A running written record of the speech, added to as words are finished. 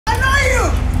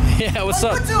Yeah, what's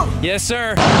up? Yes,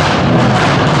 sir.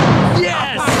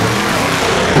 Yes!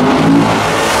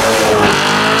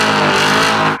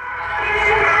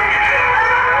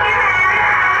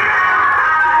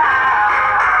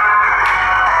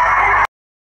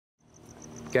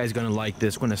 You guys are gonna like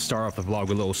this. We're gonna start off the vlog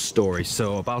with a little story.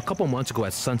 So about a couple months ago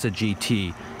at Sunset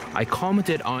GT, I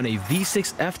commented on a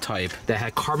V6 F-Type that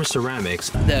had carbon ceramics.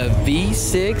 The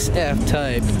V6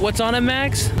 F-Type. What's on it,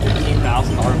 Max?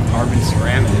 15,000 carbon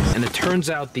ceramics. And it turns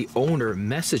out the owner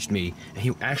messaged me, and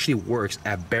he actually works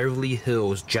at Beverly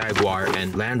Hills Jaguar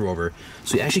and Land Rover.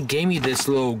 So he actually gave me this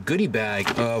little goodie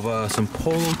bag of some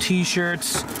polo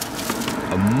t-shirts,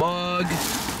 a mug.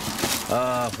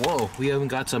 Whoa, we even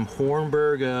got some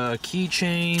Hornberg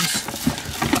keychains.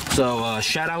 So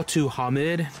shout out to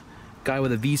Hamid, guy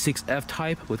with a V6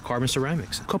 F-Type with carbon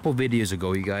ceramics. A couple videos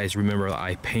ago, you guys remember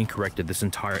I paint corrected this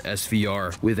entire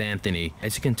SVR with Anthony.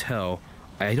 As you can tell,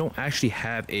 I don't actually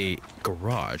have a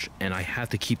garage and I have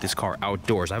to keep this car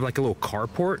outdoors. I have like a little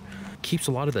carport. Keeps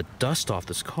a lot of the dust off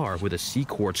this car with a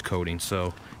C-quartz coating,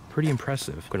 so pretty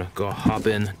impressive. Gonna go hop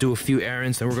in, do a few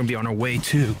errands, then we're gonna be on our way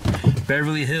to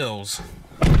Beverly Hills.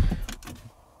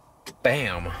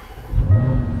 Bam.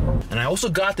 And I also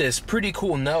got this pretty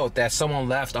cool note that someone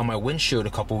left on my windshield a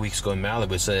couple weeks ago in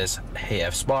Malibu. It says, "Hey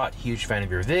effspot, huge fan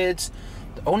of your vids.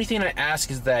 The only thing I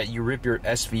ask is that you rip your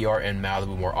SVR in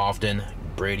Malibu more often.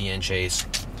 Brady and Chase."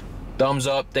 Thumbs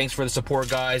up. Thanks for the support,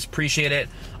 guys. Appreciate it.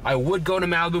 I would go to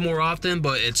Malibu more often,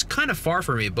 but it's kind of far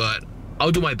for me, but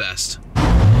I'll do my best.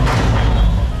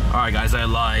 Alright guys, I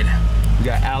lied. We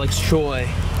got Alex Choi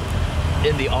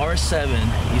in the R7.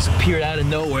 He's appeared out of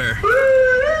nowhere.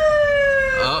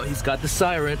 Oh, he's got the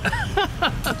siren.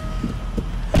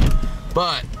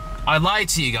 But I lied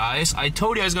to you guys. I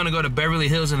told you I was gonna go to Beverly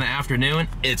Hills in the afternoon.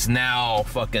 It's now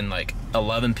fucking like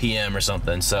 11 p.m. or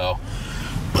something. So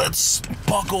let's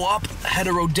buckle up, head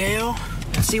to Rodeo,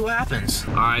 and see what happens.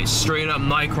 All right, straight up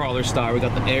Nightcrawler style. We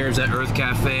got the Airs at Earth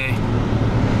Cafe.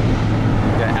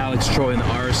 Got Alex Troy in the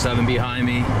R7 behind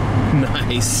me.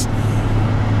 Nice.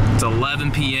 It's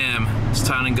 11 p.m. It's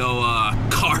time to go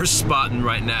car spotting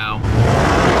right now.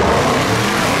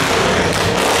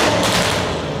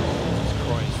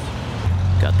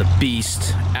 Got the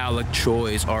beast, Alex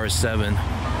Troy's R7.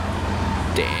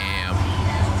 Damn.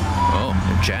 Oh,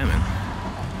 they're jamming.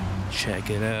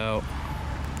 Check it out.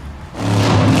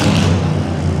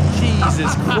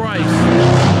 Jesus Christ.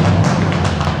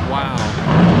 Wow.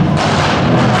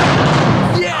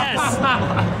 Yes!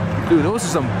 Dude, those are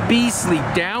some beastly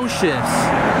downshifts.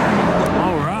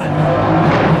 All right.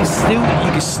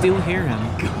 You can still hear him.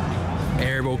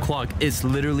 Airboat clock. It's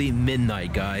literally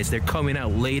midnight, guys. They're coming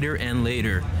out later and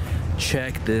later.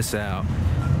 Check this out.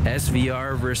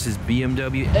 SVR versus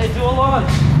BMW. Hey, do a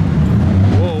launch.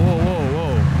 Whoa, whoa, whoa,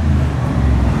 whoa.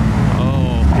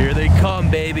 Oh, here they come,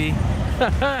 baby.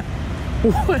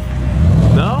 What?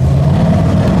 No?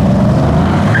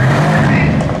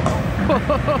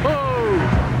 Whoa.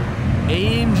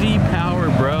 AMG power,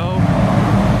 bro.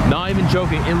 Not even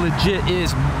joking. It legit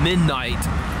is midnight.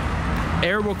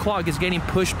 Airboat clock is getting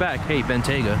pushed back. Hey,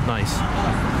 Bentayga, nice.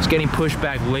 It's getting pushed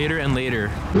back later and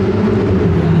later.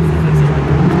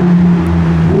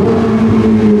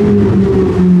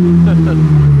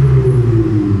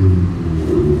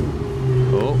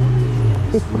 Oh.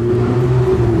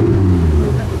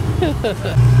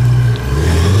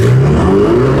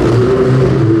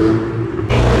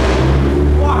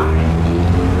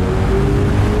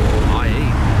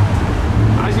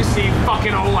 I just see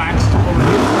fucking Olax over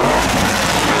here.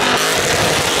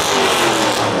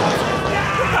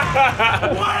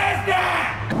 What is that?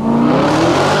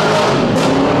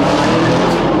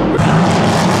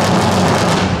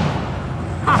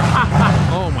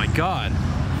 Oh my God.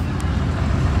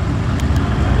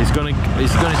 He's gonna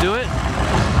do it?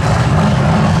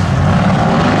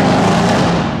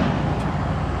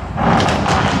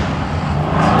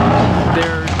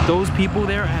 Those people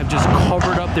there have just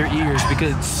covered up their ears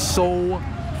because it's so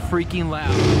freaking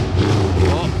loud.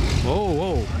 Oh, whoa,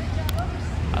 whoa.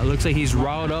 It looks like he's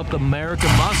riled up American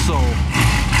muscle.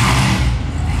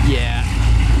 Yeah,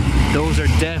 those are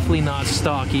definitely not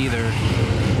stock either.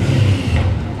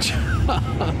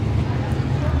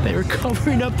 They were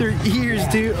covering up their ears,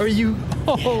 dude. Are you?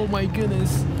 Oh my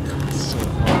goodness.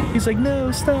 He's like,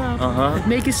 no, stop.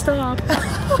 Make it stop.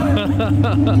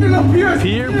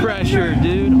 Peer pressure,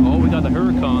 dude. Oh, we got the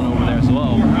Huracan over there as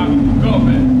well. Go,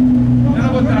 man.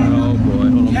 Oh boy,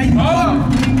 hold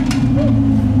on.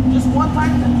 Just one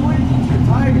time to the your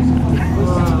tires.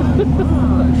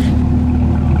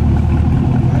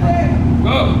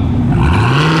 Go.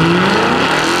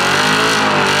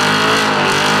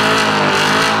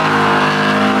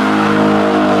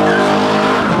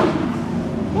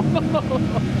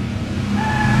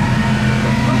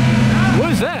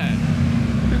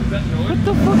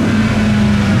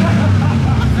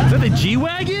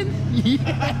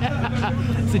 Yeah!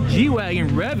 It's a G-Wagon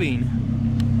revving.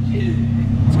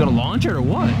 It's got a launcher or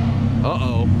what?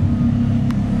 Uh-oh.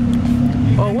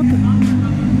 Oh,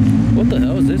 what the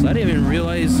hell is this? I didn't even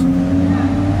realize.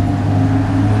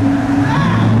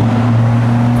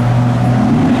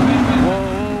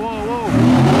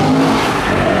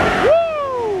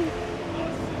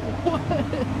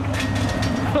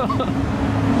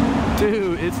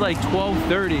 Dude, it's like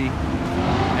 12:30.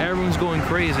 Everyone's going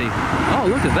crazy. Oh,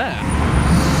 look at that.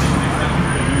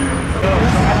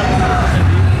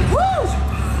 Woo!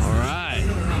 All right.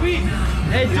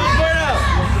 Hey, do a burnout.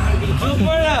 Do a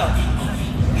burnout.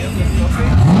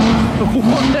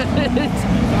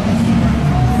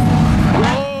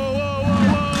 What? Whoa, whoa,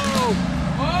 whoa, whoa.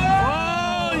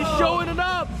 Oh, he's showing it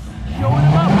up. Showing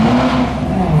it up.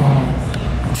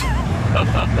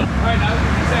 Alright, now we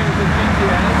can say with the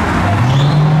GPS.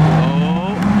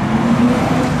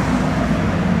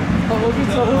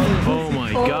 Oh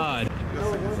my god.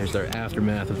 There's our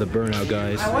aftermath of the burnout,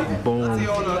 guys. Boom.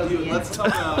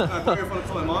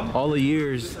 All the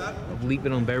years of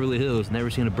leaping on Beverly Hills, never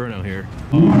seen a burnout here.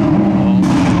 Woo!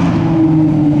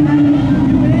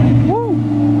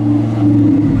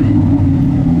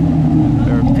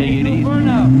 Better take it easy.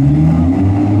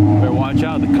 Better watch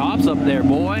out, the cops up there,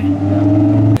 boy.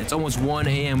 It's almost 1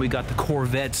 a.m. We got the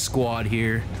Corvette squad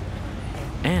here.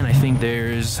 And I think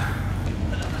there's...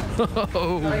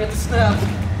 Oh. Gotta get the snap.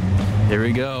 Here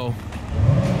we go.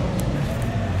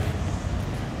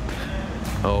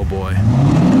 Oh boy.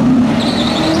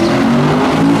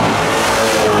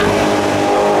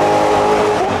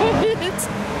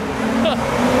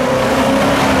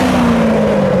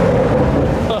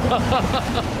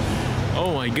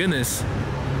 Oh my goodness.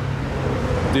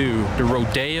 Dude, the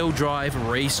Rodeo Drive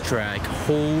racetrack.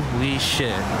 Holy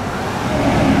shit.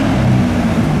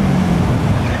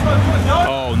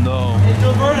 Oh no. Hey, do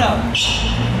a burnout.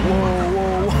 Whoa,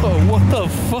 whoa, whoa, what the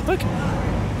fuck?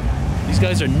 These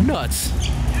guys are nuts.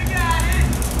 You got it.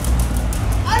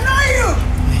 I know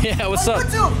you. Yeah, what's up?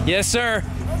 Yes, sir.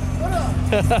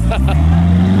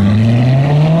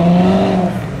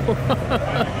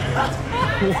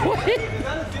 What?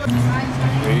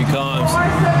 Here he comes.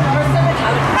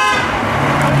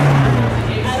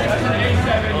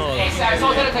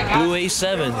 Oh, blue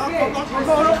A7.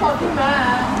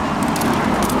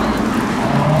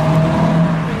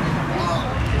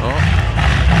 Oh.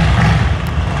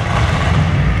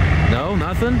 No,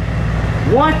 nothing?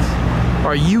 What?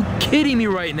 Are you kidding me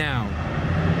right now?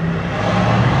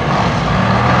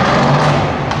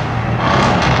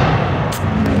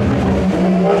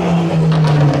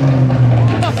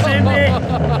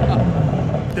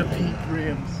 The pink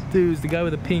rims. Dude, it's the guy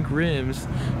with the pink rims.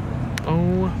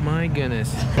 Oh my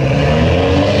goodness.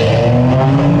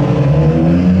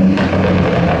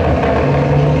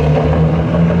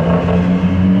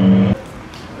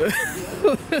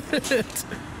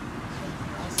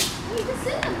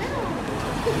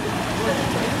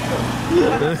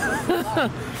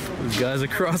 These guys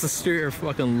across the street are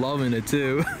fucking loving it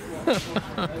too.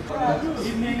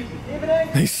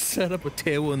 They set up a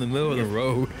table in the middle of the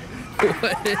road.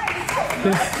 What?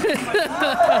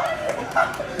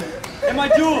 And my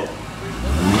duel.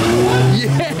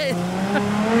 Yeah.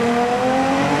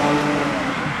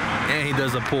 And he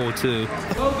does a pull too.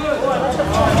 Oh, good.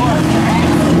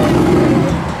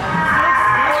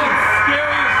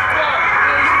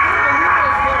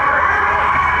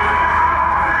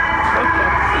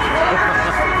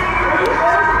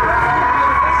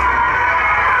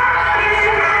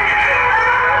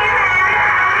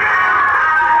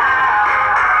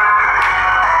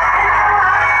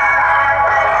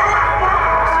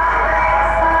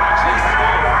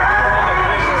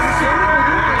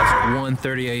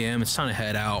 It's time to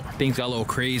head out. Things got a little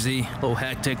crazy, a little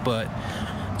hectic, but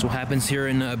that's what happens here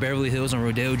in Beverly Hills on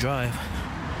Rodeo Drive.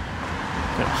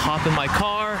 Gonna hop in my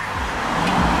car.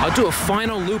 I'll do a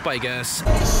final loop, I guess.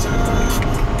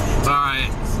 All right,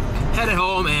 headed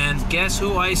home, and guess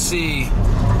who I see?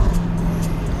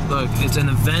 Look, it's an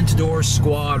event door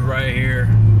squad right here.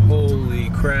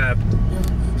 Holy crap.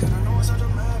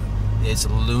 It's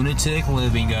Lunatic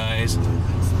Living, guys.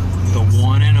 The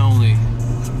one and only.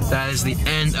 That is the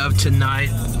end of tonight,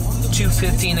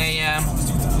 2:15 a.m.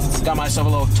 Got myself a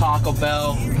little Taco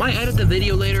Bell. Might edit the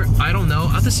video later, I don't know. I'll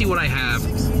have to see what I have.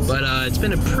 But it's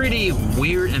been a pretty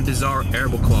weird and bizarre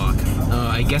airable clock.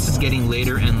 I guess it's getting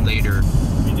later and later.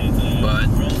 But,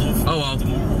 oh well.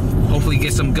 Hopefully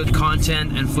get some good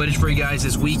content and footage for you guys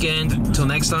this weekend. Until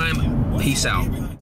next time, peace out.